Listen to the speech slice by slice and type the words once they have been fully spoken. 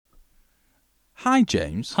Hi,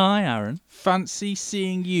 James. Hi, Aaron. Fancy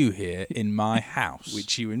seeing you here in my house.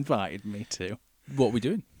 Which you invited me to. What are we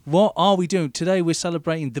doing? What are we doing? Today we're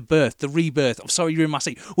celebrating the rebirth of Sorry You're in My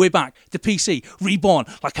Seat. We're back. The PC, reborn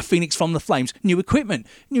like a phoenix from the flames. New equipment,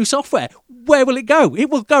 new software. Where will it go? It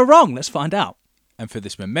will go wrong. Let's find out. And for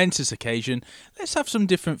this momentous occasion, let's have some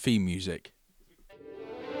different theme music.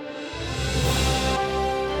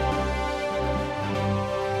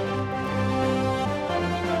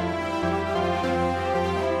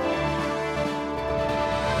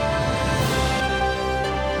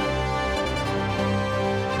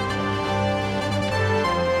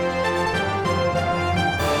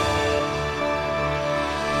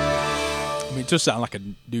 It does sound like a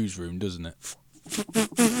newsroom, doesn't it?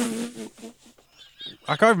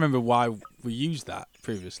 I can't remember why we used that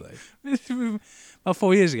previously. About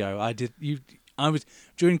 4 years ago, I was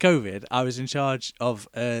during COVID. I was in charge of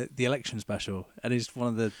the election special, and it's one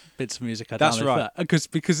of the bits of music I downloaded. That's right.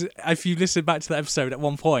 Because if you listen back to that episode, at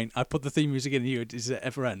one point I put the theme music in. And does it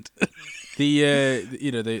ever end?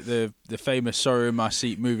 The famous Sorry in My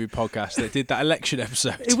Seat movie podcast that did that election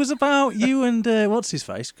episode. It was about you and what's his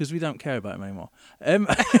face, because we don't care about him anymore.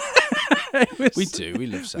 We do. We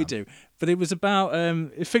love Sam. We do. But it was about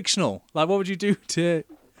fictional. Like, what would you do to?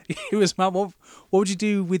 It was about what would you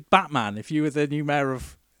do with Batman if you were the new mayor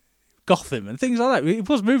of Gotham and things like that. It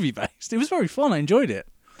was movie based. It was very fun. I enjoyed it.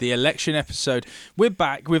 The election episode. We're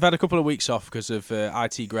back. We've had a couple of weeks off because of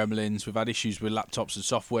IT gremlins. We've had issues with laptops and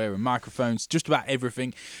software and microphones, just about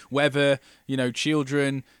everything. Weather,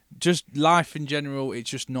 children, just life in general. It's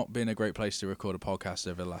just not been a great place to record a podcast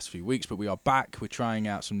over the last few weeks, but we are back. We're trying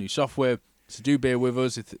out some new software. So do bear with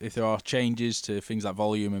us if there are changes to things like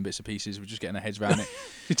volume and bits and pieces. We're just getting our heads around it.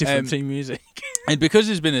 Different theme music. And because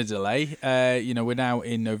there's been a delay, we're now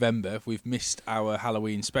in November. We've missed our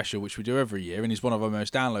Halloween special, which we do every year, and is one of our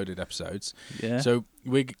most downloaded episodes. Yeah. So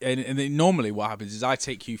normally what happens is I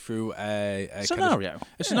take you through a scenario.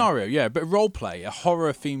 Scenario, yeah. But role play, a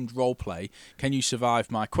horror-themed role play. Can you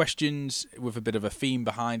survive my questions with a bit of a theme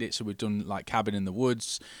behind it? So we've done like Cabin in the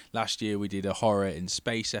Woods. Last year we did a horror in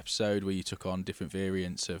space episode where you took on different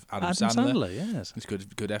variants of Adam Sandler. Yes. It's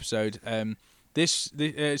a good episode.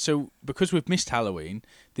 So because we've missed Halloween,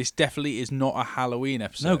 this definitely is not a Halloween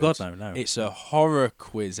episode. No, God, no. It's a horror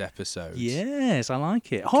quiz episode. Yes, I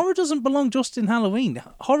like it. Horror doesn't belong just in Halloween.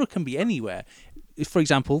 Horror can be anywhere. For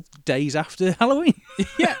example, days after Halloween.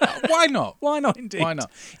 Yeah, why not? Why not, indeed? Why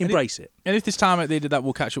not? Embrace it. And if this time at the end of that,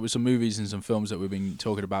 we'll catch up with some movies and some films that we've been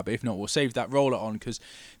talking about. But if not, we'll save that, roll it on, because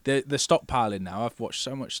they're stockpiling now. I've watched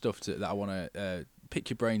so much stuff that I want to pick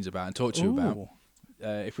your brains about and talk to you about.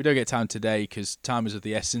 If we don't get time today, because time is of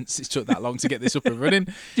the essence, it took that long to get this up and running.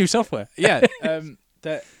 New software. Yeah. I've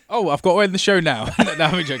got to end the show now. No,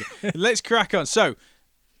 I'm joking. Let's crack on. So,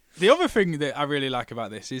 the other thing that I really like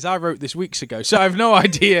about this is I wrote this weeks ago, so I have no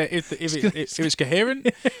idea if it's coherent,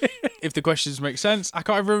 if the questions make sense. I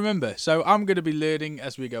can't even remember. So I'm going to be learning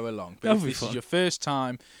as we go along. But if this is your first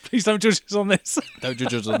time, please don't judge us on this. Don't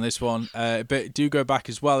judge us on this one. But do go back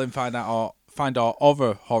as well and find our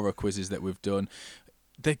other horror quizzes that we've done.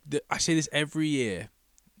 I say this every year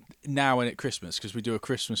now and at Christmas, because we do a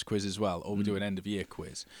Christmas quiz as well, or we do an end of year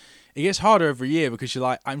quiz. It gets harder every year because you're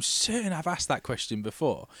like, I'm certain I've asked that question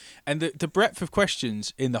before. And the breadth of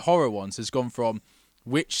questions in the horror ones has gone from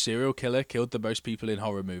which serial killer killed the most people in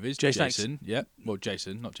horror movies? Jason. Yeah. Well,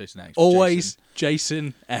 Jason, not Jason X. Always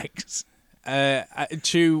Jason X.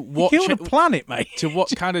 To what he killed a planet, mate. To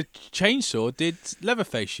what kind of chainsaw did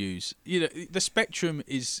Leatherface use? The spectrum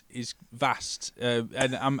is vast,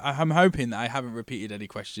 and I'm hoping that I haven't repeated any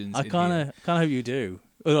questions. I kind of hope you do.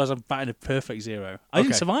 Otherwise, I'm batting a perfect zero. I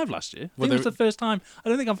didn't survive last year. I think it was the first time. I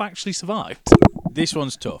don't think I've actually survived. This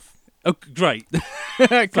one's tough. Oh, great.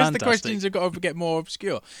 Because the questions have got to get more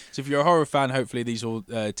obscure. So if you're a horror fan, hopefully these will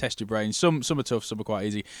test your brain. Some are tough, some are quite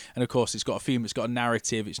easy. And of course, it's got a theme, it's got a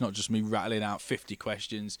narrative. It's not just me rattling out 50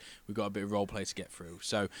 questions. We've got a bit of role play to get through.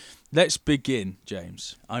 So let's begin,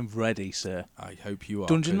 James. I'm ready, sir. I hope you are.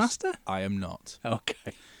 Dungeon Master? I am not.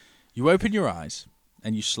 Okay. You open your eyes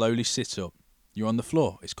and you slowly sit up. You're on the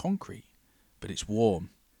floor. It's concrete, but it's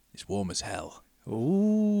warm. It's warm as hell.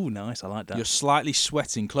 Ooh, nice. I like that. You're slightly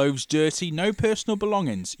sweating, clothes dirty, no personal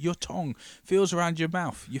belongings. Your tongue feels around your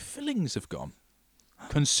mouth. Your fillings have gone.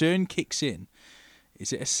 Concern kicks in.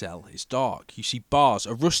 Is it a cell? It's dark. You see bars,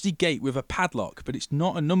 a rusty gate with a padlock, but it's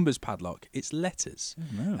not a numbers padlock. It's letters. Oh,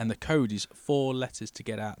 no. And the code is 4 letters to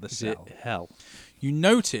get out of the cell. Is it hell? You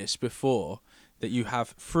notice before that you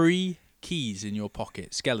have 3 keys in your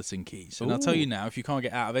pocket, skeleton keys. And I'll tell you now, if you can't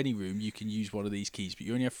get out of any room, you can use one of these keys, but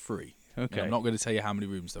you only have 3. Okay. And I'm not going to tell you how many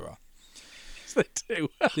rooms there are. Yes, they do.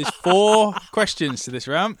 There's 4 questions to this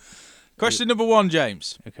round. Question number 1,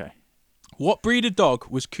 James. Okay. What breed of dog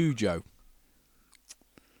was Cujo?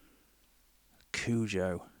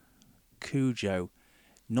 Cujo.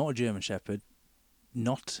 Not a German Shepherd.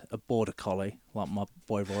 Not a Border Collie, like my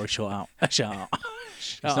boy Rory shot out. It's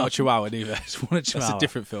not a Chihuahua either. It's one a Chihuahua. That's a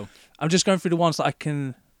different film. I'm just going through the ones that I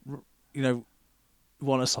can,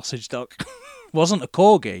 want a sausage dog. Wasn't a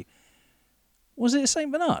Corgi. Was it a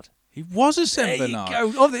Saint Bernard? He was a Saint Bernard. There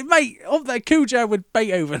you go. Up there, Cujo with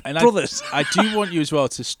Beethoven. And brothers. I do want you as well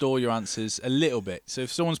to store your answers a little bit. So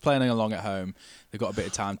if someone's playing along at home, they've got a bit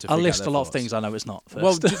of time to I'll figure out list their a lot of thoughts. things I know it's not first.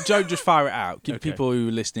 Well, don't just fire it out. Give Okay. people who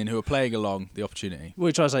are listening, who are playing along, the opportunity. What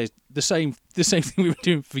we try to say is the same thing we've been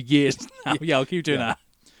doing for years now. Yeah, I'll keep doing that.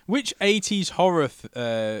 Which 80s horror?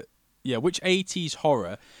 Which 80s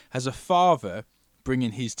horror has a father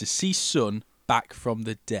bringing his deceased son back from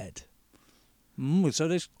the dead? So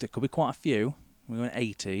there could be quite a few. We went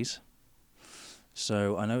 80s.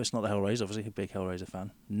 So I know it's not the Hellraiser. Obviously, a big Hellraiser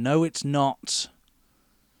fan. No, it's not.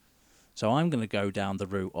 So I'm going to go down the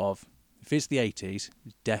route of, if it's the 80s,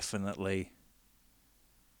 it's definitely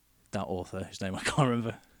that author, whose name I can't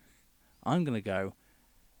remember. I'm going to go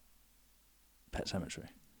Pet Sematary.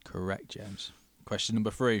 Correct, James. Question number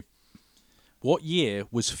 3. What year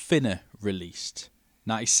was Finner released?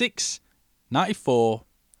 96, 94,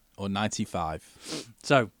 or 95?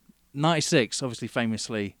 So, 96, obviously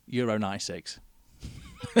famously Euro 96.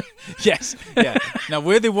 Yes, yeah. Now,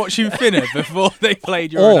 were they watching Finner before they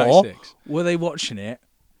played Euro 96? Were they watching it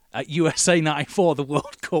at USA 94, the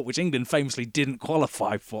World Cup, which England famously didn't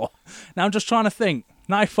qualify for? Now, I'm just trying to think.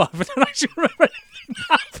 95, I don't actually remember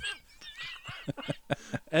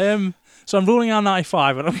anything. So I'm ruling out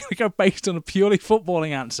 95, and I'm going to go based on a purely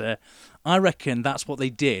footballing answer. I reckon that's what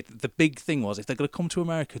they did. The big thing was, if they're going to come to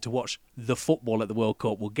America to watch the football at the World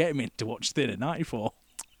Cup, we'll get them in to watch Thinner 94.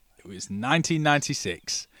 It was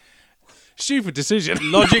 1996. Stupid decision.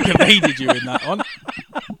 Logic evaded you in that one.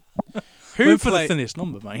 Who for the thinnest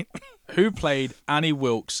number, mate? Who played Annie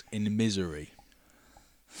Wilkes in Misery?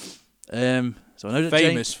 So I know that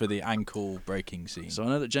Famous for the ankle breaking scene. So I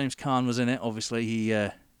know that James Caan was in it. Obviously, he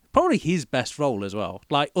probably his best role as well.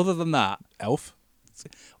 Like, other than that, Elf?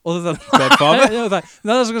 other than Godfather?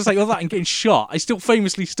 no, I was going to say, other than that and getting shot, I still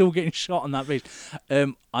getting shot on that beach.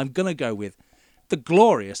 I'm going to go with the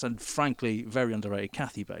glorious and frankly very underrated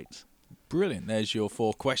Kathy Bates. Brilliant. There's your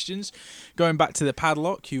 4 questions. Going back to the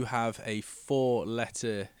padlock, you have a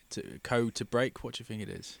 4-letter code to break. What do you think it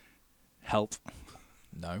is? Help.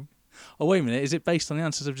 No. Oh, wait a minute. Is it based on the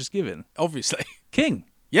answers I've just given? Obviously. King.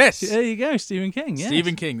 Yes. There you go, Stephen King. Yes.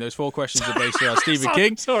 Stephen King. Those 4 questions are based around Stephen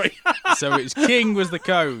King. Sorry. So it's King was the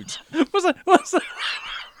code. What's that?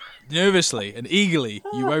 Nervously and eagerly,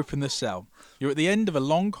 you open the cell. You're at the end of a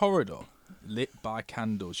long corridor, lit by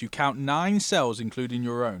candles. You count 9 cells, including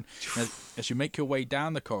your own. As you make your way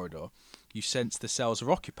down the corridor, you sense the cells are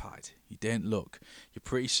occupied. You daren't look. You're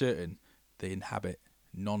pretty certain they inhabit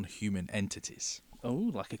non-human entities.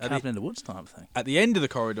 Oh, like a cabin in the woods type thing. At the end of the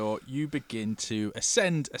corridor, you begin to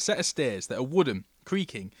ascend a set of stairs that are wooden,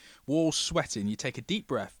 creaking, walls sweating. You take a deep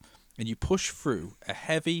breath and you push through a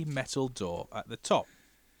heavy metal door at the top.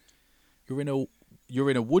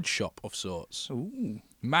 You're in a wood shop of sorts. Ooh.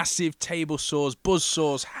 Massive table saws, buzz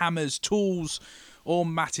saws, hammers, tools, all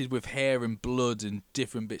matted with hair and blood and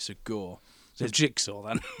different bits of gore. There's a jigsaw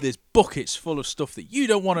then. There's buckets full of stuff that you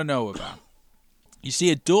don't want to know about. You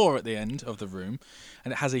see a door at the end of the room,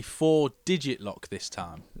 and it has a 4-digit lock this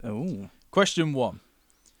time. Oh. Question 1.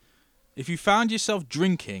 If you found yourself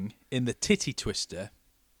drinking in the Titty Twister,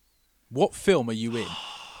 what film are you in?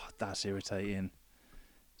 That's irritating.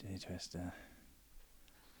 Titty Twister.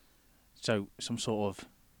 So, some sort of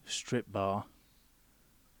strip bar.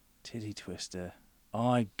 Titty Twister.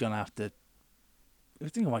 I'm going to have to... I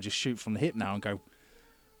think I might just shoot from the hip now and go...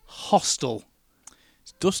 Hostel.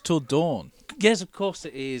 It's Dusk Till Dawn. Yes, of course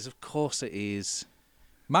it is. Of course it is.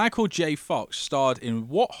 Michael J. Fox starred in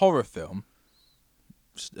what horror film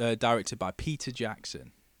directed by Peter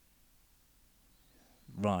Jackson?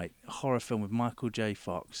 Right. A horror film with Michael J.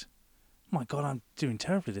 Fox. My God, I'm doing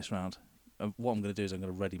terribly this round. What I'm going to do is I'm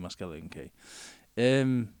going to ready my skeleton key.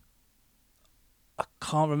 I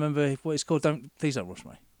can't remember what it's called. Please don't rush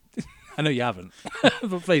me. I know you haven't.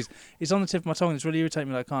 But please, it's on the tip of my tongue. It's really irritating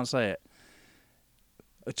me that I can't say it.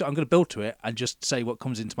 I'm going to build to it and just say what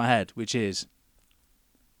comes into my head, which is...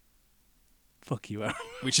 Fuck you, Aaron.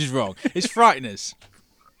 Which is wrong. It's Frighteners.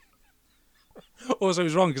 Also, it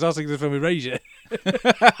was wrong because I was thinking of the film Erasure.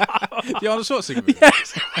 The Arnold Schwarzenegger movie?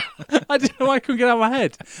 Yes. I didn't know why I couldn't get out of my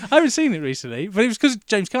head. I haven't seen it recently, but it was because of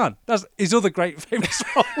James Caan. That's his other great famous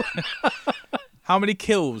role. How many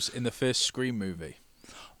kills in the first Scream movie?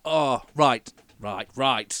 Oh, right.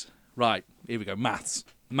 Here we go. Maths.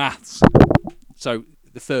 So,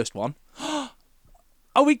 the first one.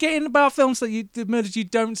 Are we getting about films the murders you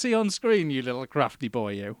don't see on screen, you little crafty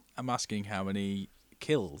boy, you? I'm asking how many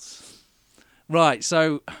kills. Right,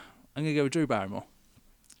 so I'm going to go with Drew Barrymore.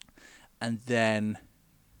 And then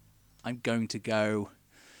I'm going to go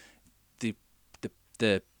the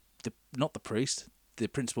not the priest. The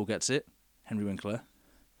principal gets it. Henry Winkler.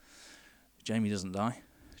 Jamie doesn't die.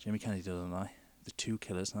 Jamie Kennedy doesn't die. The two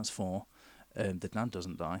killers, that's 4. The dad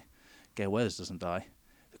doesn't die. Gail Weathers doesn't die.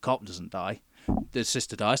 The cop doesn't die. The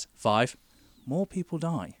sister dies. 5. More people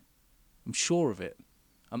die. I'm sure of it.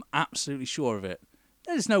 I'm absolutely sure of it.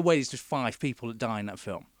 There's no way there's just 5 people that die in that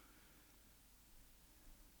film.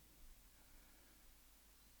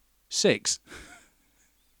 6.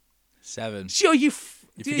 7. Sure, you're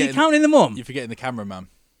counting the mum. You're forgetting the cameraman.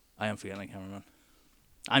 I am forgetting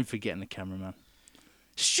the cameraman.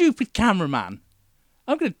 Stupid cameraman.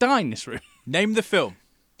 I'm going to die in this room. Name the film.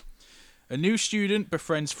 A new student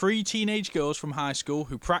befriends 3 teenage girls from high school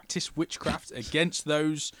who practice witchcraft against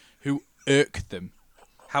those who irk them.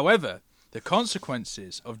 However, the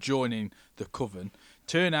consequences of joining the coven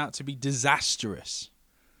turn out to be disastrous.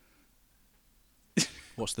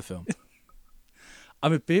 What's the film?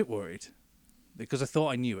 I'm a bit worried because I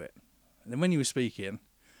thought I knew it. And then when you were speaking,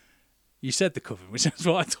 you said the coven, which is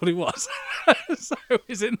what I thought it was. So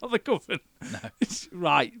is it not the coven? No.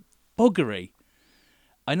 Right. Buggery.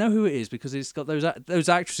 I know who it is because it's got those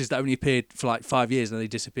actresses that only appeared for like 5 years and then they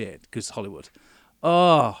disappeared because Hollywood.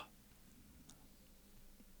 Oh.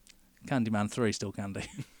 Candyman 3 still candy.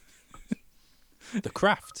 The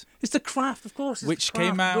Craft. It's The Craft, of course. Which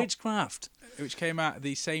came out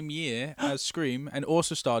the same year as Scream and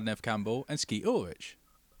also starred Nev Campbell and Skeet Ulrich.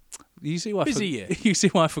 You see why Busy year. You see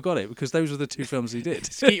why I forgot it because those were the 2 films he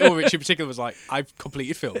did. Skeet Ulrich in particular was like, I've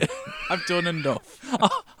completed film. I've done enough.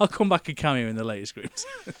 I'll come back and cameo in the later scripts.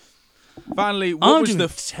 Finally, what was the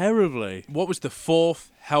 4th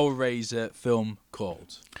Hellraiser film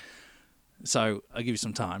called? So I'll give you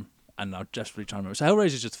some time, and I'll desperately try and remember. So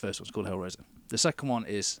Hellraiser is just the first one. It's called Hellraiser. The second one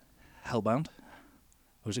is Hellbound,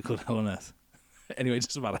 or is it called Hell on Earth? Anyway, it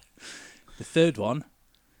doesn't matter. The third one,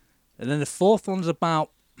 and then the 4th one's about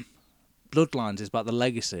Bloodlines. Is about the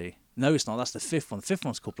legacy. No, it's not. That's the 5th one. The 5th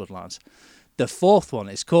one's called Bloodlines. The 4th one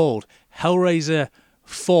is called Hellraiser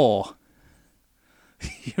 4.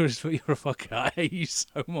 You're a fucker. I hate you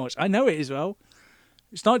so much. I know it as well.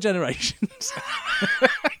 It's not Generations.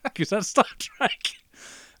 Because that's Star Trek.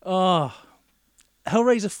 Oh.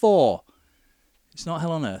 Hellraiser 4. It's not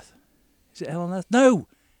Hell on Earth. Is it Hell on Earth? No.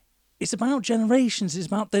 It's about Generations. It's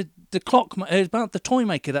about the clock. It's about the toy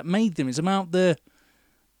maker that made them. It's about the...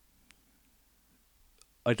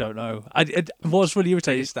 I don't know. I was really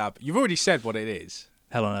irritated. Stab. You've already said what it is.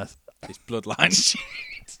 Hell on Earth. It's Bloodlines.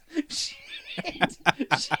 Shit.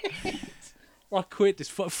 I quit this.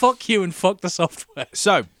 Fuck you and fuck the software.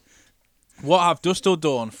 So, what have Dust Till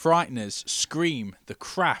Dawn, Frighteners, Scream, The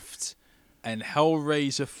Craft, and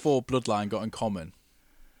Hellraiser 4 Bloodline got in common?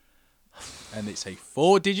 And it's a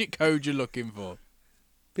 4-digit code you're looking for.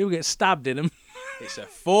 People get stabbed in them. It's a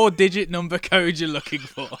 4-digit number code you're looking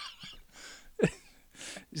for.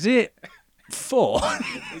 Is it 4?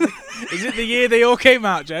 Is it the year they all came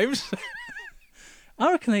out, James?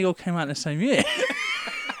 I reckon they all came out in the same year.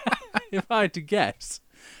 If I had to guess.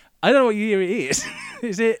 I don't know what year it is.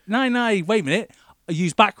 Is it 99? Wait a minute. I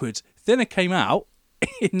used backwards. Then it came out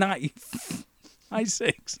in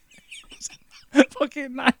 1996.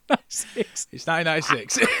 Fucking 1996. It's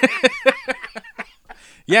 1996.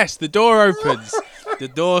 Yes, the door opens. The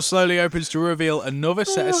door slowly opens to reveal another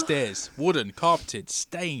set of stairs. Wooden, carpeted,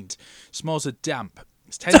 stained. Smells of damp.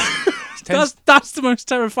 It's tense. That's the most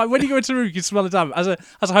terrifying. When you go into a room, you can smell the damp. As a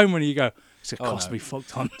homeowner, you go, it's going to cost me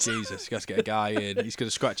fucked on. Jesus, you got to get a guy in. He's going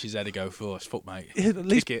to scratch his head and go, "Force, fuck, mate." At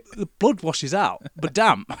least the blood washes out, but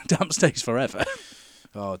damp stays forever.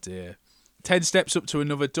 Oh, dear. 10 steps up to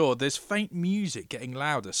another door. There's faint music getting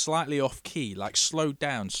louder, slightly off-key, like slowed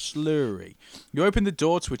down, slurry. You open the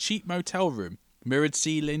door to a cheap motel room. Mirrored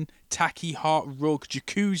ceiling, tacky heart rug,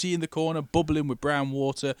 jacuzzi in the corner, bubbling with brown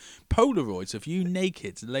water, Polaroids of you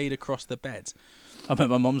naked laid across the bed. I'm at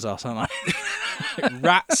my mum's house, aren't I?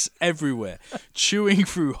 Rats everywhere, chewing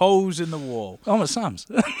through holes in the wall. I'm at Sam's.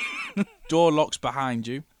 Door locks behind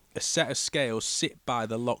you. A set of scales sit by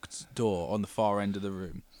the locked door on the far end of the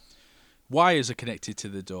room. Wires are connected to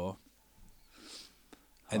the door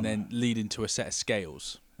and then lead into a set of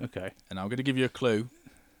scales. Okay. And I'm going to give you a clue.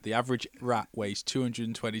 The average rat weighs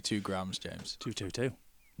 222 grams, James. 222.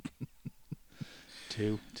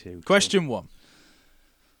 222. Question 1.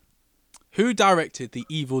 Who directed the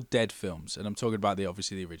Evil Dead films? And I'm talking about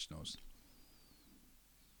obviously the originals.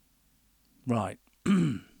 Right.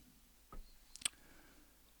 Oh,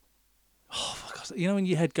 for God's sake. You know when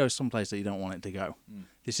your head goes someplace that you don't want it to go?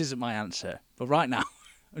 This isn't my answer. But right now,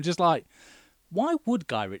 I'm just like, why would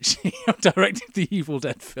Guy Ritchie have directed the Evil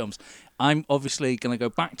Dead films? I'm obviously going to go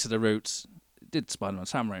back to the roots. Did Spider-Man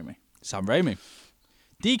Sam Raimi. Sam Raimi.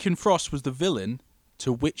 Deacon Frost was the villain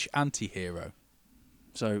to which anti-hero?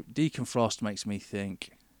 So Deacon Frost makes me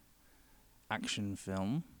think action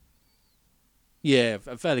film. Yeah,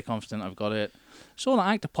 I'm fairly confident I've got it. Saw an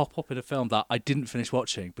actor pop up in a film that I didn't finish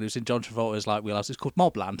watching, but it was in John Travolta's wheelhouse. It's called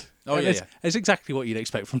Mobland. Oh, yeah, It's exactly what you'd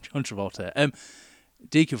expect from John Travolta.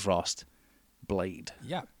 Deacon Frost, Blade.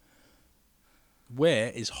 Yeah. Where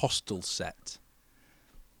is Hostel set?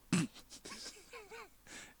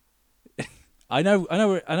 I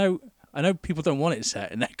know people don't want it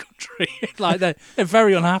set in their country. Like they're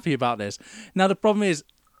very unhappy about this. Now the problem is,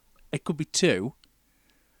 it could be two.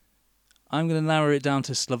 I'm going to narrow it down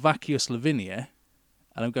to Slovakia, Slovenia,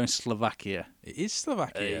 and I'm going Slovakia. It is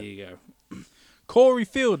Slovakia. There you go. Corey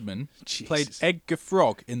Fieldman Jesus. played Edgar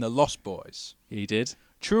Frog in The Lost Boys. He did.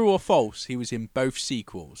 True or false, he was in both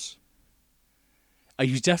sequels. Are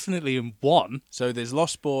you definitely in one? So there's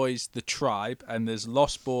Lost Boys, The Tribe, and there's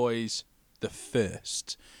Lost Boys, The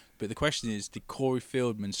First. But the question is, did Corey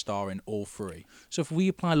Fieldman star in all three? So if we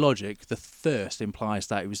apply logic, the first implies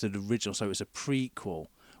that it was the original, so it was a prequel,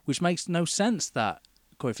 which makes no sense that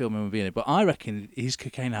Corey Fieldman would be in it. But I reckon his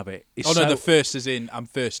cocaine habit is Oh, no, the first is in I'm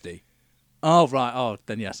Thirsty. Oh, right. Oh,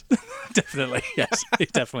 then yes. Definitely, yes.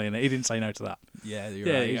 He's definitely in it. He didn't say no to that. Yeah,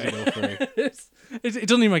 you're right. He's in all three. It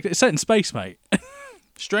doesn't even make it. It's set in space, mate.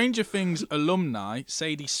 Stranger Things alumni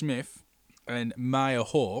Sadie Smith and Maya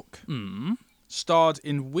Hawke starred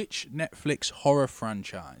in which Netflix horror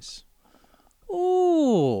franchise?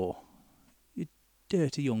 Oh, you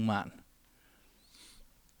dirty young man.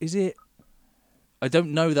 Is it? I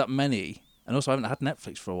don't know that many, and also I haven't had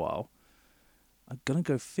Netflix for a while. I'm gonna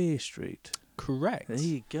go Fear Street. Correct. There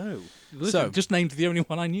you go. So, I've just named the only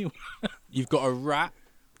one I knew. You've got a rat.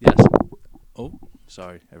 Yes. Oh,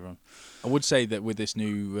 sorry, everyone. I would say that with this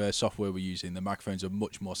new software we're using, the microphones are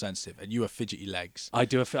much more sensitive, and you have fidgety legs. I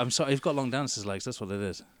do. I'm sorry. I've got long dancer's legs. That's what it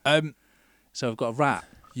is. So I've got a rat.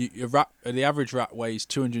 The average rat weighs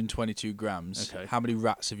 222 grams. Okay. How many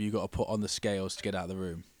rats have you got to put on the scales to get out of the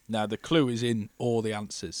room? Now, the clue is in all the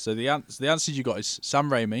answers. So the answers you got is Sam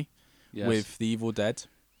Raimi with The Evil Dead,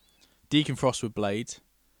 Deacon Frost with Blade,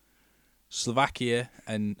 Slovakia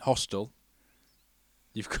and Hostel.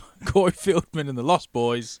 You've got Corey Fieldman and The Lost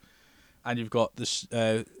Boys, and you've got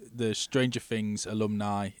the Stranger Things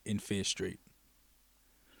alumni in Fear Street.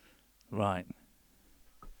 Right.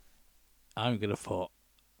 I'm gonna put.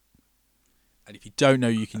 And if you don't know,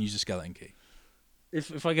 you can use a skeleton key.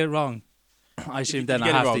 If I get it wrong, I assume If then you I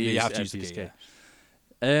get it have wrong, to you use have to use the key.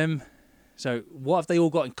 Yeah. So what have they all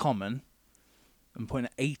got in common? I'm putting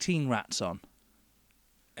 18 rats on.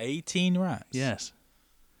 18 rats? Yes.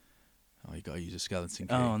 Oh, you got to use a skeleton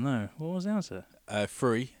key. Oh no. What was the answer?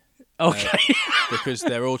 3. Okay. Because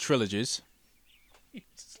they're all trilogies.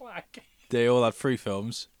 Slack. They all had 3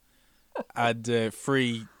 films. And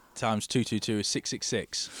 3 times 222 is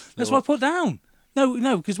 666. That's what I put down.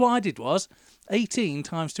 No, because what I did was 18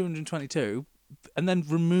 times 222, and then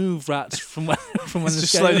remove rats from when the Just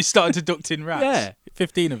scale. slowly started deducting rats. Yeah.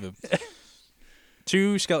 15 of them.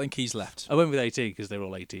 2 skeleton keys left. I went with 18 because they were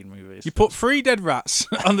all 18 movies. You put 3 dead rats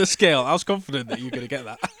on the scale. I was confident that you were going to get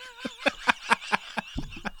that.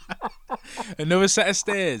 Another set of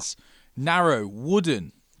stairs. Narrow,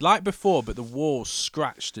 wooden. Like before, but the walls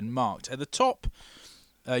scratched and marked. At the top,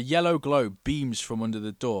 a yellow glow beams from under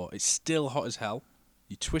the door. It's still hot as hell.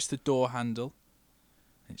 You twist the door handle.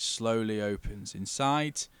 It slowly opens.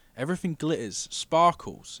 Inside, everything glitters,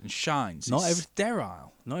 sparkles, and shines. It's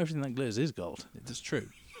sterile. Not everything that glitters is gold. That's true.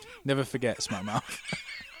 Never forget Smack Mouth.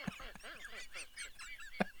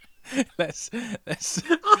 let's.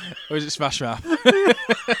 Or is it Smash Mouth?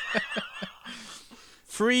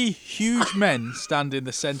 3 huge men stand in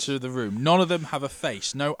the centre of the room. None of them have a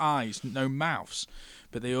face, no eyes, no mouths,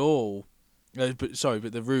 but they all. But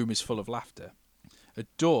the room is full of laughter. A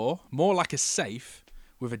door, more like a safe,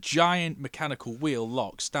 with a giant mechanical wheel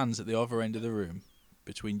lock, stands at the other end of the room.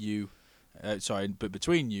 Between you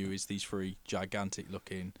is these 3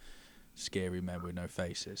 gigantic-looking, scary men with no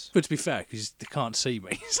faces. But to be fair, because they can't see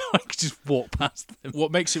me, so I could just walk past them.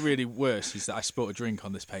 What makes it really worse is that I spilled a drink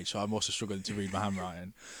on this page, so I'm also struggling to read my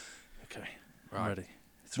handwriting. Okay, Right. I'm ready.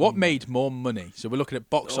 What made more money? So we're looking at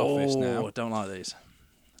box office now. I don't like these.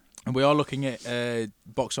 And we are looking at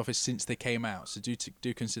box office since they came out, so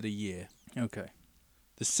do consider year. Okay.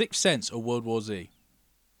 The Sixth Sense or World War Z?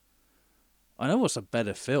 I know what's a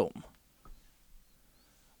better film.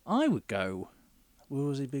 I would go World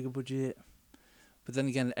War Z, bigger budget. But then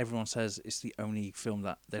again, everyone says it's the only film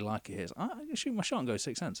that they like it is. I shoot my shot and go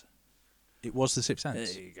Sixth Sense. It was The Sixth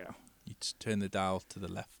Sense. There you go. You turn the dial to the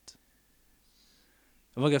left.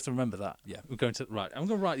 Am I going to have to remember that? Yeah. We're going to right. I'm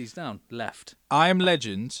going to write these down. Left. I Am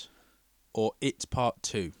Legend or It Part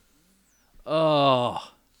 2?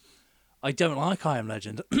 Oh, I don't like I Am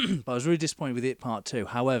Legend, but I was really disappointed with It Part 2.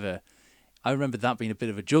 However, I remember that being a bit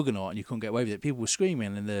of a juggernaut and you couldn't get away with it. People were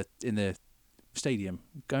screaming in the stadium,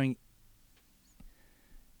 going...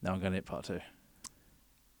 No, I'm going to It Part 2.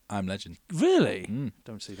 I Am Legend. Really? Mm.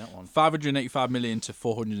 Don't see that one. 585 million to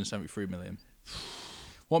 473 million.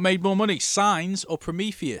 What made more money, Signs or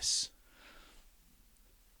Prometheus?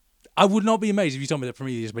 I would not be amazed if you told me that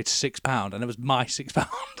Prometheus made £6 and it was my £6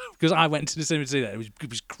 because I went to the cinema to see that. It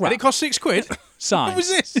was crap. Did it cost £6? Signs. What was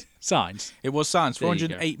this? Signs. It was Signs. There you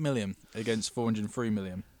 408 million against 403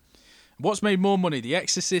 million. What's made more money, The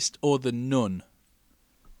Exorcist or The Nun?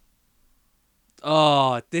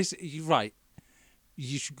 Oh, you're right.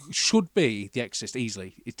 You should be The Exorcist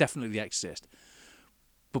easily. It's definitely The Exorcist.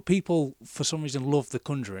 But people, for some reason, love The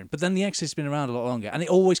Conjuring. But then The Exorcist's been around a lot longer, and it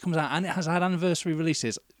always comes out, and it has had anniversary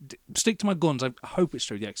releases. Stick to my guns. I hope it's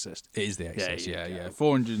true, The Exorcist. It is The Exorcist, Yeah.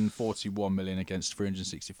 441 million against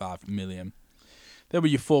 365 million. There were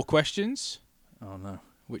your 4 questions. Oh, no.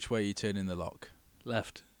 Which way are you turning the lock?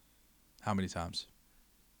 Left. How many times?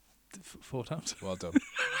 4 times. Well done.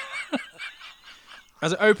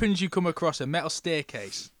 As it opens, you come across a metal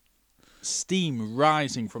staircase. Steam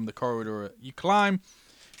rising from the corridor. You climb,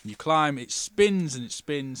 it spins and it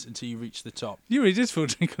spins until you reach the top. You really did spill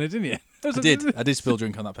drink on it, didn't you? I did spill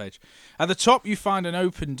drink on that page. At the top, you find an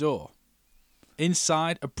open door.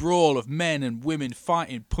 Inside, a brawl of men and women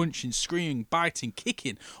fighting, punching, screaming, biting,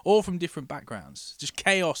 kicking, all from different backgrounds. Just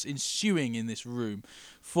chaos ensuing in this room,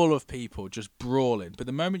 full of people just brawling. But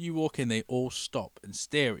the moment you walk in, they all stop and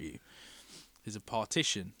stare at you. There's a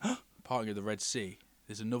partition, parting of the Red Sea.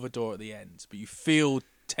 There's another door at the end, but you feel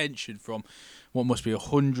tension from what must be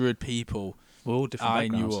 100 people all different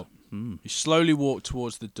eyeing you backgrounds. up. You slowly walk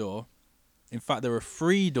towards the door. In fact, there are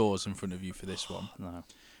 3 doors in front of you for this one. No.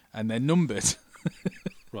 And they're numbered.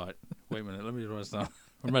 Right. Wait a minute. Let me write this down.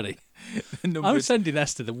 I'm ready. I'm I'm sending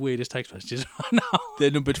Esther the weirdest text messages right now.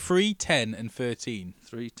 They're numbered 3, 10, and 13.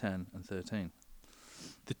 3, 10, and 13.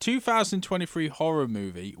 The 2023 horror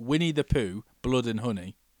movie, Winnie the Pooh, Blood and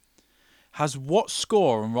Honey, has what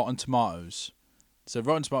score on Rotten Tomatoes? So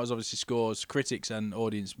Rotten Tomatoes obviously scores critics and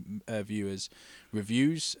audience viewers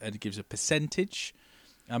reviews and it gives a percentage.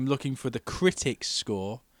 I'm looking for the critics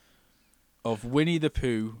score of Winnie the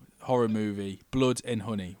Pooh horror movie, Blood and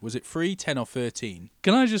Honey. Was it 3, 10 or 13?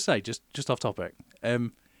 Can I just say, just off topic, I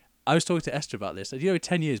was talking to Esther about this. In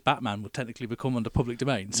 10 years, Batman will technically become under public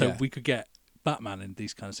domain, so we could get Batman in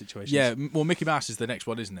these kind of situations. Yeah, well, Mickey Mouse is the next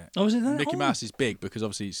one, isn't it? Oh, is it that? Mickey Mouse is big because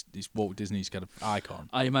obviously it's Walt Disney's kind of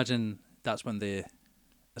icon. I imagine that's when the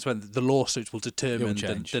lawsuits will determine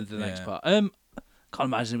the next part. Can't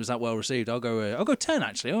imagine it was that well received. I'll go 10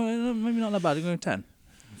 actually. Oh, maybe not that bad. I'll go 10.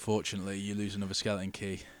 Unfortunately, you lose another skeleton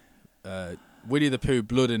key. Winnie the Pooh,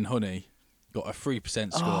 Blood and Honey got a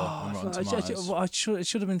 3% score on Rotten Tomatoes. It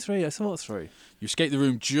should have been 3. I thought 3. You escape the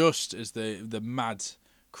room just as the mad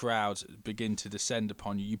crowd begin to descend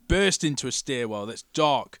upon you. You burst into a stairwell that's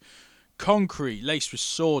dark, concrete, laced with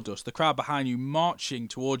sawdust. The crowd behind you marching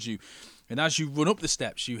towards you. And as you run up the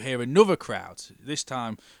steps, you hear another crowd, this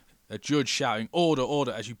time a judge shouting, "Order,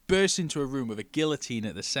 order," as you burst into a room with a guillotine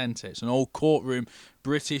at the centre. It's an old courtroom,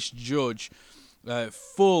 British judge,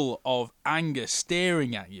 full of anger,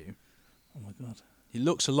 staring at you. Oh, my God. He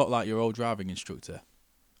looks a lot like your old driving instructor.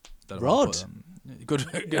 Rod?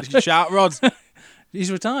 Good shout, Rod. He's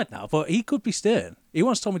retired now, but he could be stern. He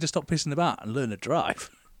once told me to stop pissing about and learn to drive.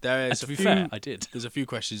 To be fair, I did. There's a few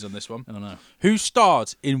questions on this one. I don't know. Who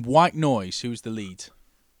starred in White Noise? Who's the lead?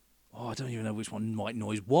 Oh, I don't even know which one White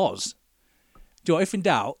Noise was. Do you know, if in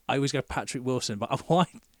doubt, I always go Patrick Wilson. But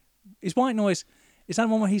is White Noise? Is that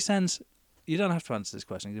one where he sends? You don't have to answer this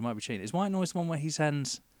question. It might be cheating. Is White Noise the one where he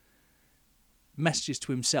sends messages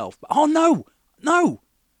to himself? Oh no!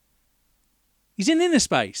 He's in Inner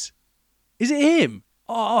Space. Is it him?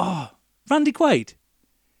 Oh, Randy Quaid.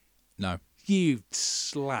 No. You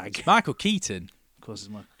slag. It's Michael Keaton. Of course, it's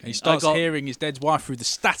Michael Keaton. And he starts hearing his dead wife through the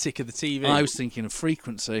static of the TV. I was thinking of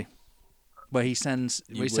Frequency, where he sends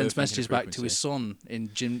messages back to his son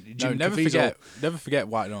in Jim. No, never forget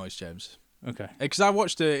White Noise, James. Okay. Because I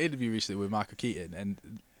watched an interview recently with Michael Keaton,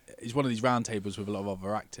 and He's one of these round tables with a lot of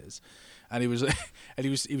other actors, and he was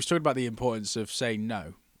talking about the importance of saying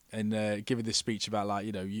no and giving this speech about like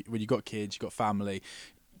when you got kids, you got family,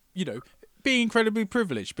 being incredibly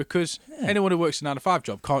privileged because anyone who works a 9-to-5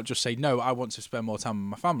 job can't just say no. I want to spend more time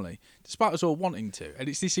with my family, despite us all wanting to, and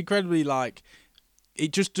it's this incredibly like.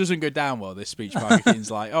 It just doesn't go down well, this speech. Michael Keaton's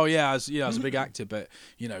like, oh yeah, as a big actor, but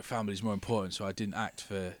family's more important, so I didn't act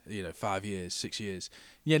for 5 years, 6 years.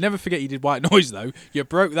 Yeah, never forget you did White Noise though. You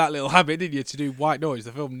broke that little habit, didn't you, to do White Noise,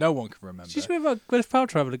 the film no one can remember. She's about Gwyneth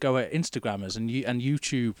Paltrow having to go at Instagrammers and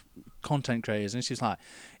YouTube content creators, and she's like,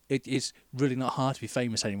 it's really not hard to be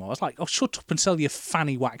famous anymore. I was like, oh, shut up and sell your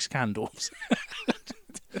fanny wax candles.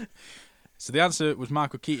 So the answer was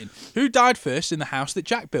Michael Keaton. Who died first in the house that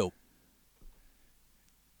Jack built?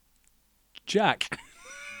 Jack.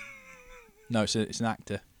 No, it's an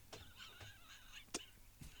actor.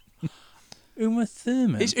 Uma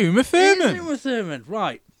Thurman. It's Uma Thurman. It's Uma Thurman,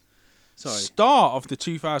 right. Sorry. Star of the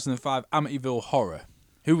 2005 Amityville Horror.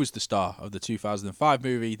 Who was the star of the 2005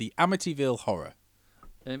 movie The Amityville Horror?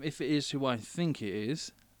 If it is who I think it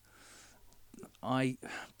is, I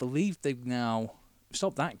believe they've now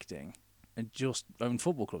stopped acting and just own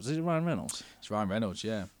football clubs. Is it Ryan Reynolds? It's Ryan Reynolds,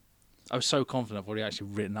 yeah. I was so confident I've already actually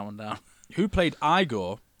written that one down. Who played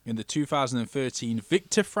Igor in the 2013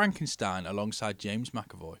 Victor Frankenstein alongside James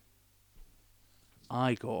McAvoy?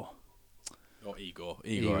 Igor,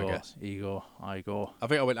 I guess. Igor. I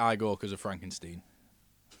think I went Igor because of Frankenstein.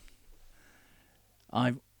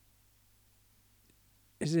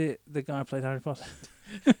 Is it the guy who played Harry Potter?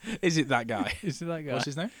 Is it that guy? Is it that guy? What's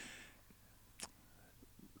his name?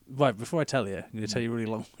 Right, before I tell you, I'm going to tell you a really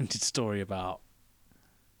long-winded story about...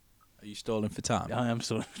 Are you stalling for time? I am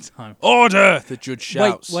stalling for time. Order! The judge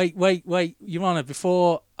shouts. Wait, Your Honour,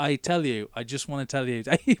 before I tell you, I just want to tell you,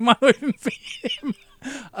 it might not even be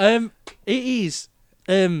him. It is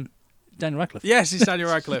Daniel Radcliffe. Yes, it's Daniel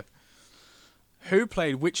Radcliffe. Who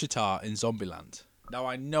played Wichita in Zombieland? Now,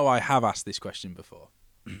 I know I have asked this question before.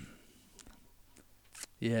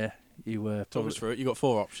 Yeah, you were... Talk us through it. You got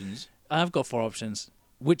 4 options. I've got 4 options.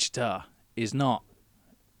 Wichita is not...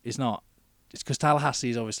 It's because Tallahassee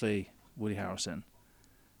is obviously Woody Harrelson.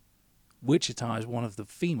 Wichita is one of the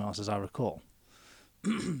females, as I recall.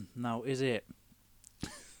 Now, is it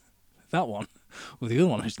that one or the other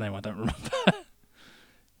one whose name I don't remember?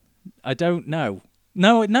 I don't know.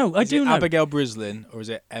 No, I do know. Abigail Breslin or is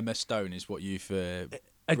it Emma Stone? Is what you've.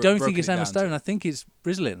 I don't think it's Emma Stone. I think it's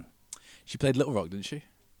Breslin. She played Little Rock, didn't she?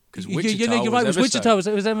 Because you're right. It was Wichita.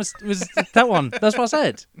 It was Emma. Was that one? That's what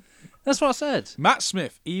I said. Matt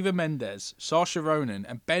Smith, Eva Mendes, Saoirse Ronan,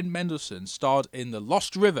 and Ben Mendelsohn starred in The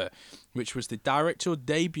Lost River, which was the directorial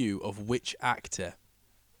debut of which actor?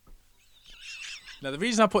 Now, the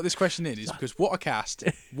reason I put this question in is because what a cast,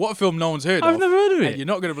 what a film no one's heard of. I've never heard of it. And you're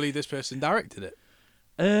not going to believe this person directed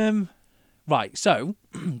it. Right, so,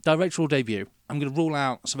 directorial debut. I'm going to rule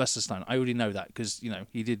out Sylvester Stallone. I already know that because,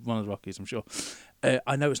 he did one of the Rockies, I'm sure.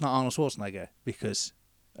 I know it's not Arnold Schwarzenegger because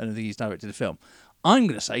I don't think he's directed the film. I'm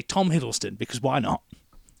going to say Tom Hiddleston because why not?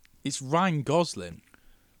 It's Ryan Gosling.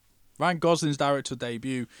 Ryan Gosling's directorial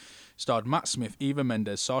debut starred Matt Smith, Eva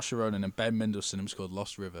Mendes, Saoirse Ronan, and Ben Mendelsohn. It was called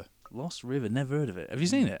Lost River. Lost River, never heard of it. Have you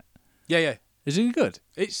seen it? Yeah. Is it good?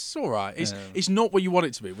 It's all right. It's not what you want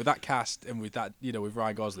it to be with that cast and with that with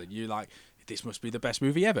Ryan Gosling. You're like, this must be the best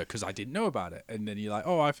movie ever because I didn't know about it, and then you're like,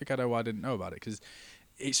 oh, I think I know why I didn't know about it because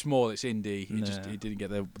it's small, it's indie. It didn't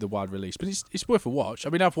get the wide release, but it's worth a watch. I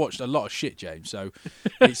mean, I've watched a lot of shit, James. So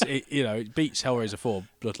it beats Hellraiser 4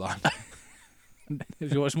 Bloodline.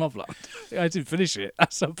 Have you watched Mobland? I didn't finish it.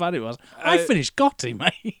 That's how bad it was. I finished Gotti,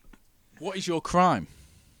 mate. What is your crime?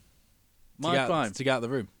 My crime to get out of the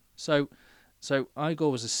room. So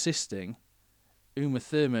Igor was assisting. Uma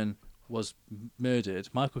Thurman was murdered.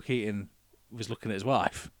 Michael Keaton was looking at his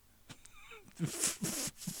wife.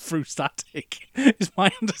 Through static, is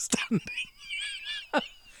my understanding.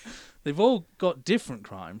 They've all got different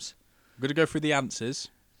crimes. I'm going to go through the answers.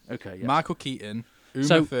 Okay, yes. Michael Keaton,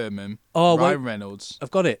 Uma Thurman, Ryan Reynolds.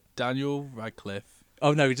 I've got it. Daniel Radcliffe.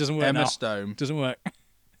 Oh, no, it doesn't work Emma Stone. Doesn't work.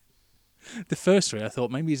 The first 3, I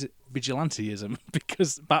thought maybe it's vigilanteism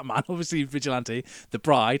because Batman, obviously vigilante. The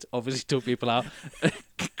Bride, obviously took people out.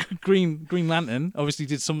 Green Lantern, obviously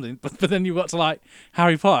did something. But then you got to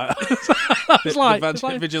Harry Potter.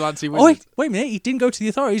 the vigilante wizard. Oh, wait a minute, he didn't go to the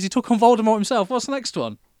authorities. He took on Voldemort himself. What's the next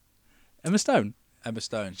one? Emma Stone.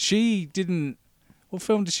 She didn't. What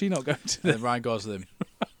film did she not go to? Ryan Gosling.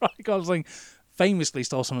 Ryan Gosling famously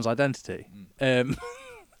stole someone's identity.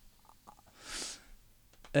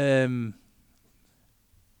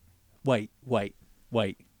 Wait.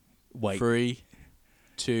 3,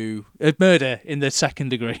 2. Murder in the second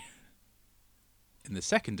degree. in the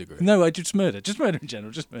second degree. No, I just murder. Just murder in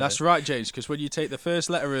general. Just murder. That's right, James, because when you take the first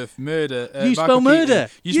letter of murder... you Michael spell Keaton, murder.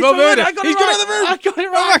 You spell murder. I got He's it got right. out of the room. I got it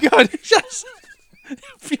right. Oh, my God. Yes.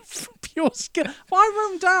 Pure skill. Well, I wrote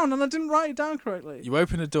them down and I didn't write it down correctly. You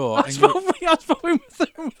open a door I and spelled with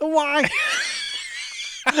a Y.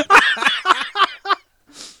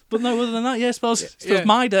 But no, other than that, yeah, spells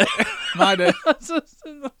Myrder. Myrder.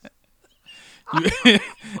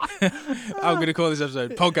 I'm going to call this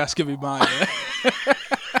episode Podcast Can Be Myrder.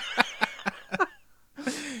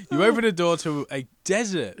 You open a door to a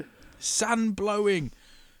desert, sand blowing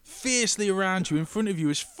fiercely around you. In front of you,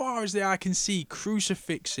 as far as the eye can see,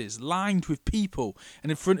 crucifixes lined with people,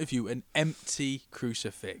 and in front of you, an empty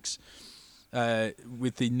crucifix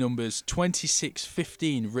with the numbers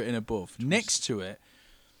 2615 written above. Next to it,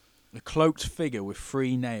 a cloaked figure with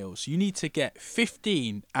 3 nails. You need to get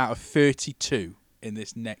 15 out of 32 in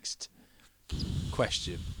this next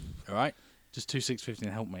question. All right? Just 2615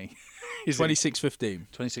 help me. 2615.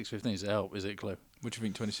 2615 is it help? Is it a clue? What do you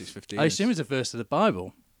think 2615 I is? assume it's a verse of the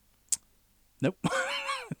Bible. Nope.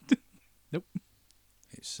 Nope.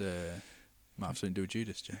 It's might have something to do with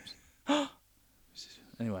Judas, James.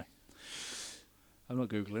 Anyway, I'm not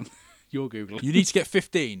Googling. You're Googling. You need to get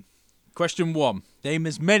 15. Question 1. Name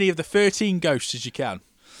as many of the 13 ghosts as you can.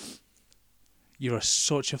 You're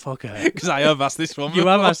such a fucker. Because I have asked this one. You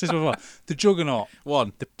have asked this before. The Juggernaut.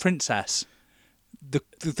 1. The Princess. The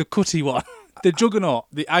Cutty one. The Juggernaut.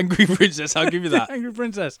 The Angry Princess, I'll give you that. The Angry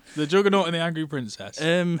Princess. The Juggernaut and the Angry Princess.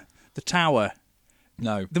 The Tower.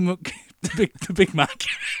 No. The Big Mac.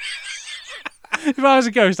 If I was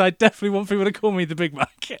a ghost, I'd definitely want people to call me the Big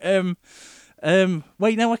Mac.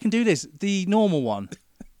 Wait, no, I can do this. The normal one.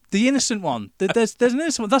 The innocent one. There's an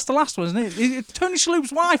innocent one. That's the last one, isn't it? Tony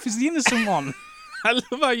Shalhoub's wife is the innocent one. I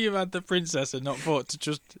love how you've had the princess and not thought to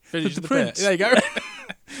just finish the the prince. bit. There you go.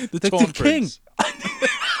 the torn prince.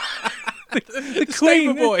 the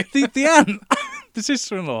queen. Boy. The aunt. The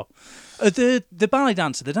sister-in-law. The ballet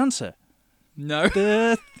dancer. The dancer. No.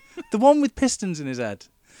 The one with pistons in his head.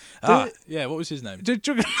 Yeah, what was his name?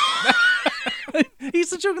 Juggernaut.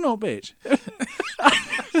 He's the Juggernaut, bitch.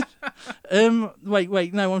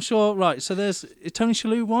 Wait, no, I'm sure. Right, so there's Tony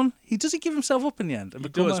Shalhoub one. Does he give himself up in the end? He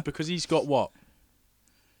does, because he's got what?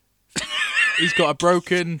 He's got a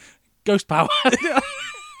broken... Ghost power.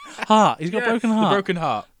 Heart. He's got a broken heart. The broken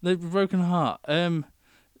heart. The broken heart.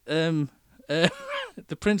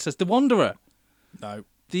 The princess. The wanderer. No.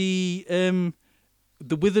 The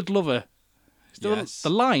withered lover. Yes. The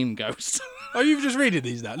lion ghost. Oh, you've just reading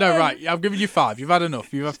these now? No, right. I'm giving you 5. You've had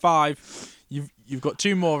enough. You've had 5. You've got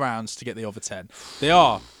 2 more rounds to get the other 10. They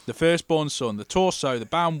are the firstborn son, the torso, the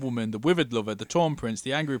bound woman, the withered lover, the torn prince,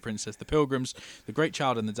 the angry princess, the pilgrims, the great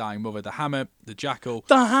child and the dying mother, the hammer, the jackal.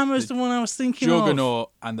 The hammer's the one I was thinking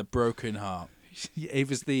Juggernaut and the broken heart. It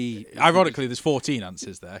was the... Ironically, there's 14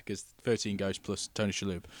 answers there because 13 ghosts plus Tony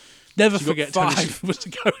Shalhoub. Never So forget Tony Shalhoub was the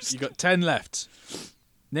ghost. You got 10 left.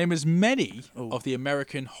 Name as many of the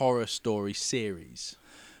American Horror Story series.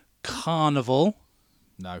 Carnival.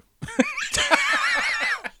 No.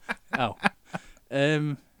 Oh.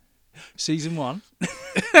 Season 1.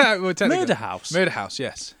 Well, Murder House. Murder House,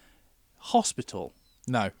 yes. Hospital.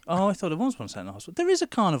 No. Oh, I thought there was one set in a hospital. There is a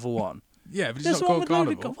carnival one. Yeah, but it's There's not one called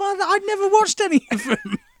with Carnival. Well, I'd never watched any of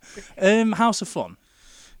them. House of Fun.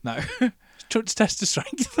 No. Test of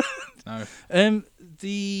Strength. No.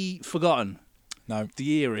 The Forgotten. No.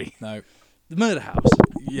 The Eerie. No. The Murder House.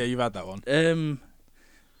 Yeah, you've had that one. Do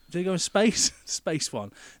they go in space? Space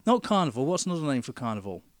one. Not Carnival. What's another name for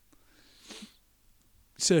Carnival?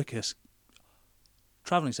 Circus.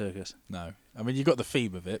 Travelling circus. No. I mean, you got the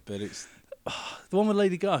theme of it, but it's... The one with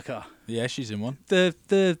Lady Gaga. Yeah, she's in one.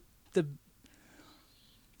 The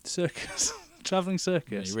circus. Travelling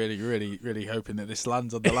circus. You're really hoping that this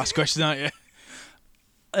lands on the last question, aren't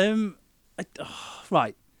you?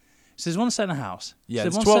 Right. So there's one set in a house. Yeah,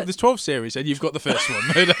 so there's 12 series, and you've got the first one,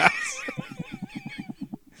 Murder House.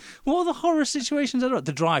 What are the horror situations?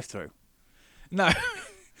 The drive-through. No.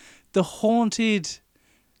 The haunted...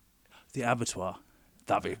 The abattoir.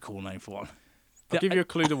 That'd be a cool name for one. I'll give you a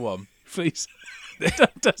clue to one. Please.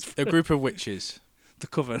 A group of witches. The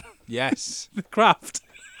Coven. Yes. The Craft.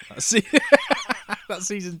 That's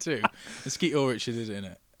season 2. And Skeet Ulrich is in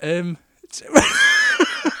it.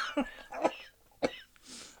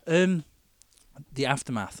 The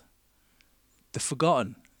Aftermath. The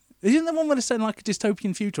Forgotten. Isn't the one where they said like a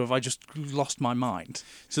dystopian future? Have I just lost my mind?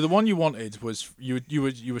 So the one you wanted was you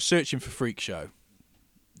were searching for Freak Show.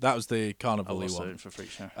 That was the carnival I was one. searching for Freak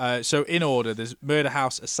Show. So in order, there's Murder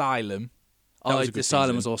House Asylum, That Oh, was a the good Asylum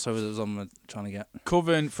season. was also what I was on trying to get.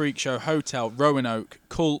 Coven, Freak Show, Hotel, Roanoke,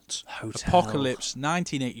 Cult, Hotel. Apocalypse,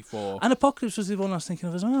 1984, And Apocalypse was the one I was thinking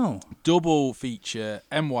of as well. double feature,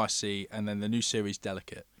 NYC, and then the new series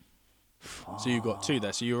Delicate. So you've got 2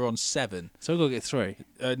 there. So you're on 7. So I've got to get 3.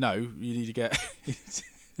 No, you need to get. You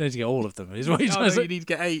need to get all of them. Is what you're Oh, trying no, to say. you need to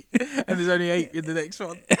get 8, and there's only 8 in the next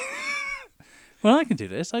one. Well, I can do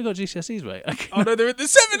this. I got GCSEs, mate. Oh no, they're in the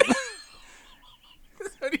 7.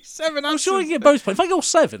 There's only 7 I'm answers. sure I can get both points. If I get all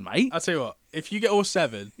 7, mate, I'll tell you what. If you get all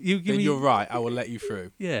 7, you give then me. you're right. I will let you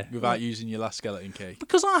through. Yeah. Without using your last skeleton key.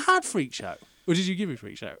 Because I had Freak Show. Or did you give me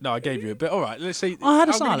Freak Show? No, I gave you a bit. All right, let's see. I had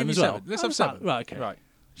I'm gonna Asylum give you as well. 7. Let's I have had 7. Right, okay. Right.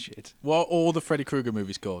 Shit. What are all the Freddy Krueger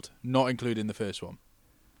movies called? Not including the first one.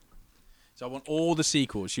 So I want all the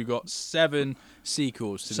sequels. You've got 7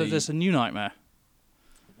 sequels to So there's a New Nightmare.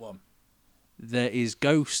 1, There is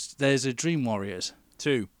Ghost. There's a Dream Warriors.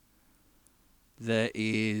 2, There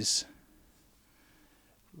is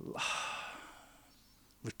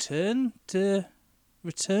Return to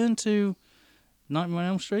Nightmare on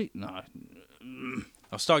Elm Street. No.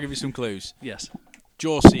 I'll start giving you some clues. Yes.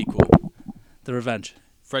 Jaws sequel. The Revenge.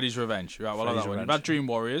 Freddy's Revenge. Right, well, Freddy's that one. You've Revenge. had Dream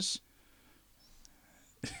Warriors.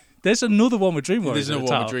 There's another one with Dream Warriors. There's no at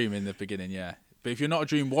the one with top. Dream in the beginning, yeah. But if you're not a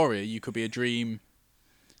Dream Warrior, you could be a Dream.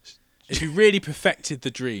 If you really perfected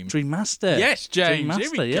the dream. Dream Master. Yes, James. Dream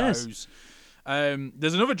Master, Here he yes. goes.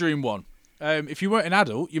 There's another Dream one. If you weren't an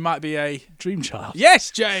adult, you might be a. Dream Child.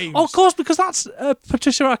 Yes, James. Oh, of course, because that's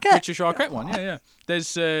Patricia Arquette. Patricia Arquette one. Yeah.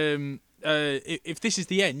 There's. If this is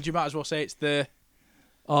the end, you might as well say it's the.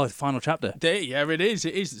 Oh, the final chapter. Yeah, it is.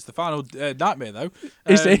 It is. It's the final nightmare, though.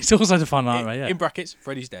 It's also the final nightmare, yeah. In brackets,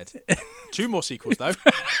 Freddy's dead. 2 more sequels, though.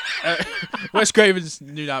 Wes Craven's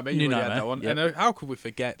New Nightmare. You already had that one. Yep. And how could we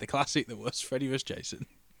forget the classic that was Freddy vs. Jason?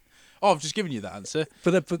 Oh, I've just given you that answer.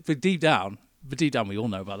 But deep down, we all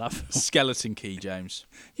know about that film. Skeleton key, James.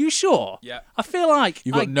 You sure? Yeah. I feel like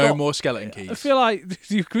You've got no more skeleton keys. I feel like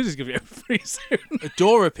your quiz is going to be over pretty soon. A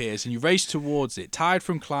door appears and you race towards it. Tired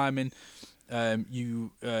from climbing,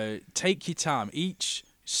 you take your time. Each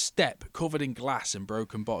step covered in glass and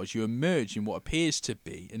broken bottles. You emerge in what appears to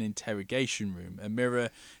be an interrogation room. A mirror,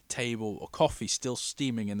 table, or coffee still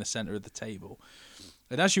steaming in the centre of the table.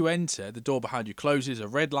 And as you enter, the door behind you closes, a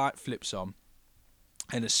red light flips on,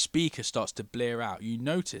 and a speaker starts to blare out. You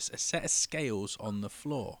notice a set of scales on the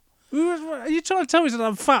floor. Are you trying to tell me that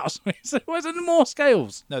I'm fat or something? Where's there more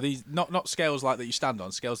scales? No, these not scales like that you stand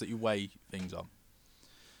on, scales that you weigh things on.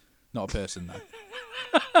 Not a person,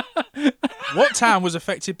 though. What town was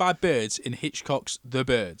affected by birds in Hitchcock's The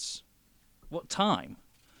Birds? What time?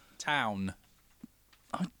 Town.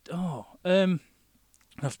 It'd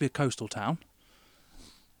have to be a coastal town.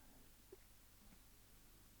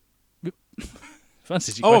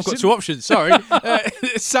 Fancies your I've got question. 2 options. Sorry,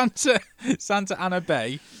 Santa Ana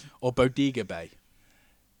Bay or Bodega Bay.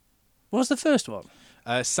 What's the first one?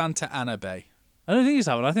 Santa Ana Bay, I don't think it's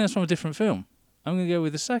that one. I think that's from a different film. I'm going to go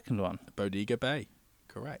with the second one. Bodega Bay.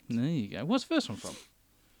 Correct. There you go. What's the first one from?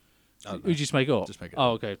 I don't know. Who'd you just make up? Just make it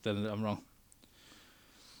Oh, okay. Then I'm wrong.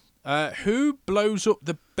 Who blows up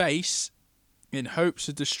the base in hopes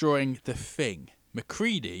of destroying the Thing?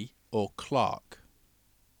 McCready or Clark?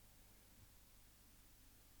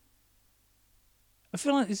 I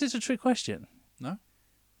feel like, is this a trick question? No?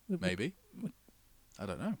 Maybe. I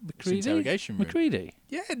don't know. It's McCready? interrogation room. McCready?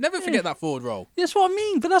 Yeah, never forget that forward roll. That's what I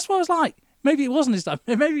mean, but that's what I was like. Maybe it wasn't his time.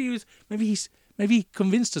 Maybe he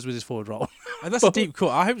convinced us with his forward roll. And that's a deep cut.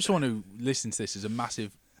 I hope someone who listens to this is a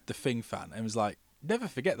massive The Thing fan and was like, never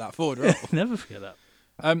forget that forward roll. Never forget that.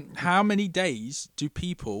 How many days do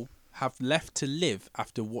people have left to live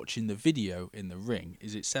after watching the video in The Ring?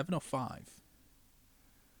 Is it 7 or 5?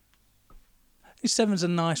 7's a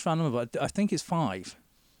nice round number, but I think it's 5.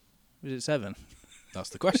 Is it 7? That's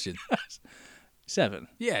the question. 7.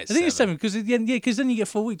 Yeah, I think it's 7 because then you get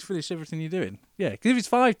 4 weeks to finish everything you're doing. Yeah, because if it's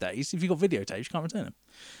 5 days, if you've got videotapes, you can't return them.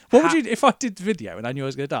 What would you, if I did the video and I knew I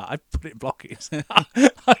was going to die, I'd put it in blockers.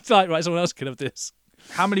 I'd like, right, someone else can have this.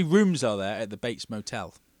 How many rooms are there at the Bates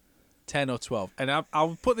Motel? 10 or 12? And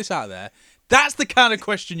I'll put this out there. That's the kind of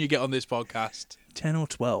question you get on this podcast. 10 or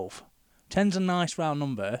 12. 10's a nice round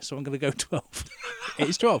number, so I'm going to go 12. It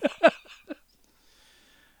is 12.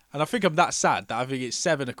 And I think I'm that sad that I think it's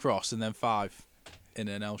 7 across and then 5 in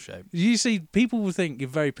an L shape. You see, people will think you're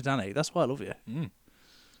very pedantic. That's why I love you.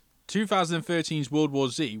 2013's World War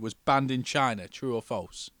Z was banned in China. True or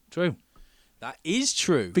false? True. That is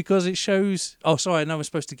true. Because it shows... Oh, sorry, I know we're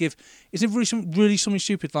supposed to give... Is it really something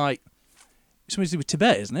stupid like something to do with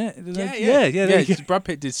Tibet, isn't it? Yeah. there you go. Brad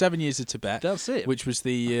Pitt did 7 years of Tibet. That's it. Which was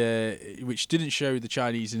which didn't show the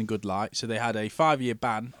Chinese in a good light. So they had a 5-year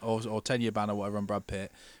ban or 10-year ban or whatever on Brad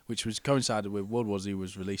Pitt, which was coincided with World War Z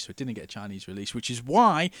was released, so it didn't get a Chinese release. Which is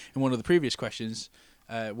why in one of the previous questions,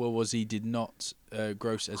 World War Z did not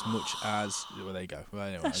gross as much as. Well, there you go. Well,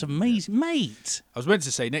 anyway, That's amazing, mate. I was meant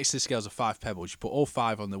to say next to the scales of 5 pebbles, you put all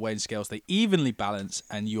 5 on the weighing scales. They evenly balance,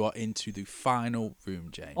 and you are into the final room,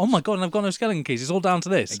 James. Oh my God! And I've got no skeleton keys. It's all down to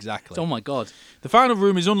this. Exactly. Oh my God! The final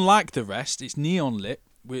room is unlike the rest. It's neon lit.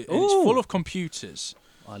 And it's full of computers.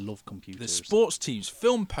 I love computers. There's sports teams,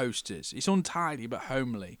 film posters. It's untidy but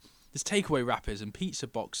homely. There's takeaway wrappers and pizza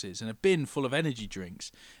boxes and a bin full of energy drinks.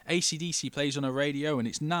 AC/DC plays on a radio and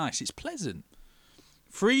it's nice. It's pleasant.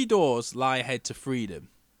 3 doors lie ahead to freedom.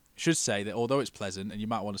 Should say that although it's pleasant and you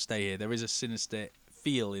might want to stay here, there is a sinister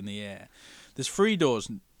feel in the air. There's 3 doors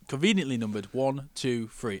conveniently numbered 1, 2,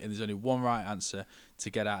 3, and there's only one right answer to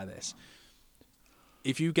get out of this.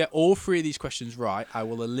 If you get all 3 of these questions right, I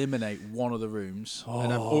will eliminate one of the rooms.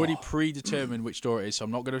 And I've already predetermined which door it is, so I'm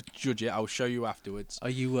not going to judge it. I'll show you afterwards. Are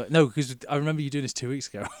you... no, because I remember you doing this 2 weeks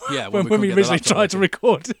ago. Yeah, when we originally tried to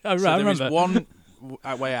record. I remember. There is one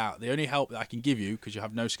way out. The only help that I can give you, because you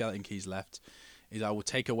have no skeleton keys left, is I will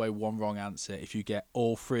take away one wrong answer if you get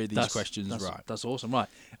all 3 of these questions right. That's awesome. Right.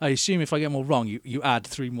 I assume if I get them all wrong, you add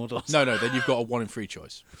 3 more doors. No, then you've got a 1 in 3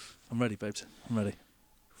 choice. I'm ready, babes. I'm ready.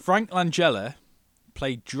 Frank Langella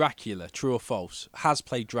played Dracula, true or false? Has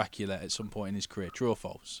played Dracula at some point in his career, true or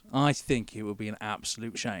false? I think it would be an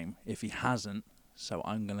absolute shame if he hasn't, so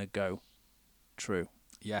I'm going to go true.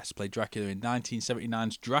 Yes, played Dracula in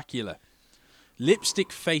 1979's Dracula.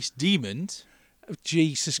 Lipstick-faced demon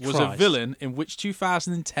Jesus Christ. was a villain in which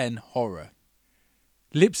 2010 horror?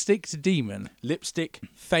 Lipstick to demon? Lipstick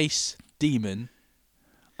face demon.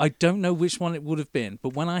 I don't know which one it would have been,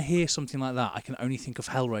 but when I hear something like that, I can only think of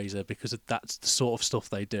Hellraiser because that's the sort of stuff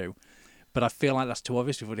they do. But I feel like that's too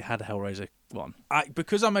obvious. We've already had a Hellraiser one.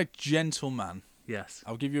 Because I'm a gentleman, yes,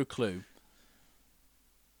 I'll give you a clue.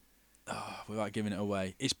 Without giving it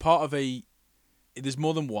away. It's part of a... There's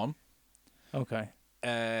more than one. Okay.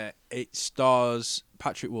 It stars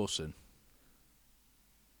Patrick Wilson.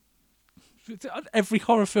 Every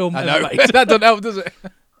horror film I know. ever. That doesn't help, does it?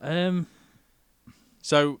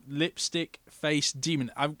 So, lipstick face demon.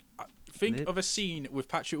 I think of a scene with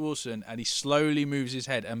Patrick Wilson and he slowly moves his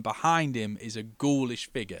head and behind him is a ghoulish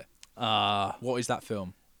figure. What is that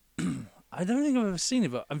film? I don't think I've ever seen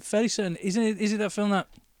it, but I'm fairly certain. Is it that film that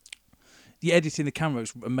the editing the camera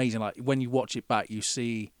is amazing? Like when you watch it back, you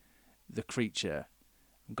see the creature.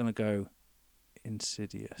 I'm going to go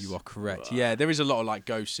Insidious. You are correct. Yeah, there is a lot of like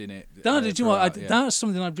ghosts in it. That's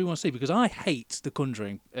something I do want to see because I hate the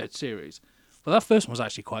Conjuring series. Well, that first one was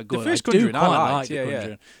actually quite good. The first Conjuring, I liked. The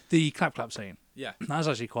Conjuring. The clap scene. Yeah. That's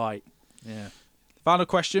actually quite... Yeah. Final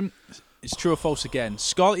question. It's true or false again.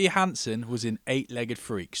 Scarlett Johansson was in 8-Legged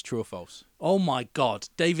Freaks. True or false? Oh, my God.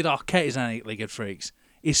 David Arquette is in 8-Legged Freaks.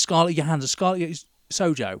 Is Scarlett Johansson...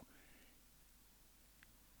 Sojo.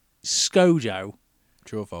 Skojo.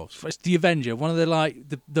 True or false? It's the Avenger, one of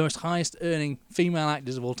the most highest earning female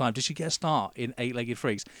actors of all time. Did she get a start in 8-Legged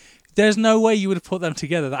Freaks? There's no way you would have put them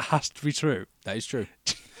together. That has to be true. That is true.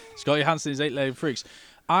 Scarlett Johansson is 8-Legged Freaks.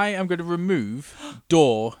 I am going to remove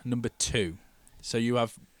door number 2. So you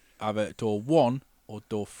have either door 1 or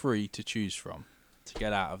door 3 to choose from to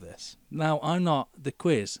get out of this. Now, I'm not the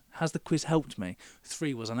quiz. Has the quiz helped me?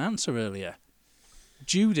 3 was an answer earlier.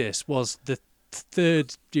 Judas was the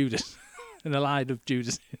third Judas in a line of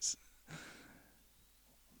Judases.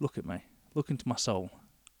 Look at me. Look into my soul.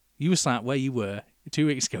 You were sat where you were 2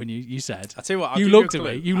 weeks ago, and you said, I tell you what, you looked at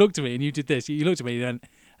me. You looked at me, and you did this. You looked at me, and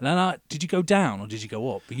then did you go down or did you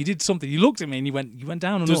go up? But you did something. You looked at me, and you went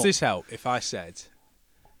down and up. Does this help if I said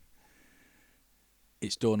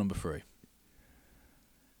it's door number 3?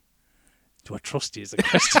 Do I trust you? Is the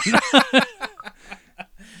question.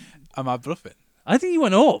 Am I bluffing? I think you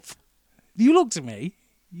went up. You looked at me.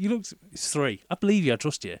 It's 3. I believe you. I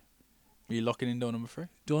trust you. Are you locking in door number 3?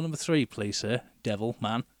 Door number 3, please, sir. Devil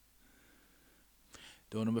man.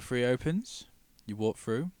 Door number 3 opens. You walk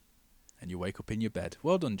through, and you wake up in your bed.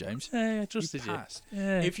 Well done, James. Yeah, I trusted you.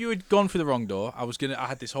 Yeah. If you had gone through the wrong door, I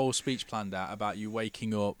had this whole speech planned out about you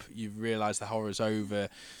waking up. You realise the horror's over.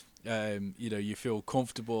 You feel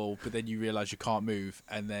comfortable, but then you realise you can't move,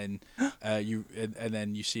 and then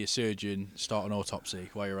you see a surgeon start an autopsy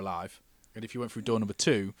while you're alive. And if you went through door number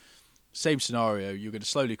 2, same scenario. You're going to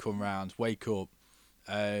slowly come round, wake up,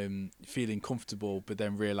 feeling comfortable, but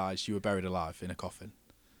then realise you were buried alive in a coffin.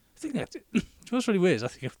 I think what's really weird is I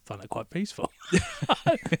think I find that quite peaceful.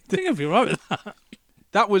 I think I'd be right with that.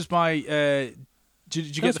 That was my. Did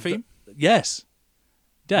you get the theme? Yes.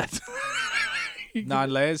 Death. 9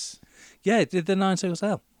 layers. Yeah, it did the 9 Circles to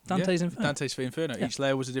Hell. Dante's Inferno. Dante's Inferno. Yeah. Each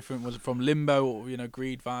layer was a different. Was from limbo, or,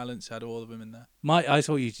 greed, violence. Had all of them in there. I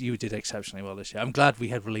thought you did exceptionally well this year. I'm glad we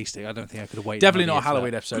had released it. I don't think I could have waited. Definitely not a another year for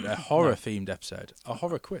Halloween that. episode. A horror themed episode. A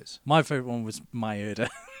horror quiz. My favourite one was Myrder.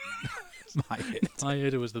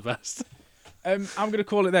 Myrder was the best. I'm going to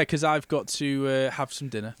call it there because I've got to have some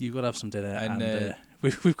dinner. You've got to have some dinner, And,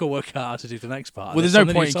 we've got to work out how to do the next part. Well, there's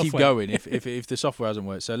no point in keep going if the software hasn't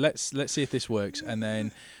worked. So let's see if this works, and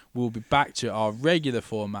then we'll be back to our regular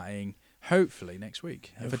formatting hopefully next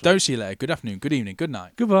week. If I don't see you later, good afternoon, good evening, good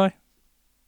night. Goodbye.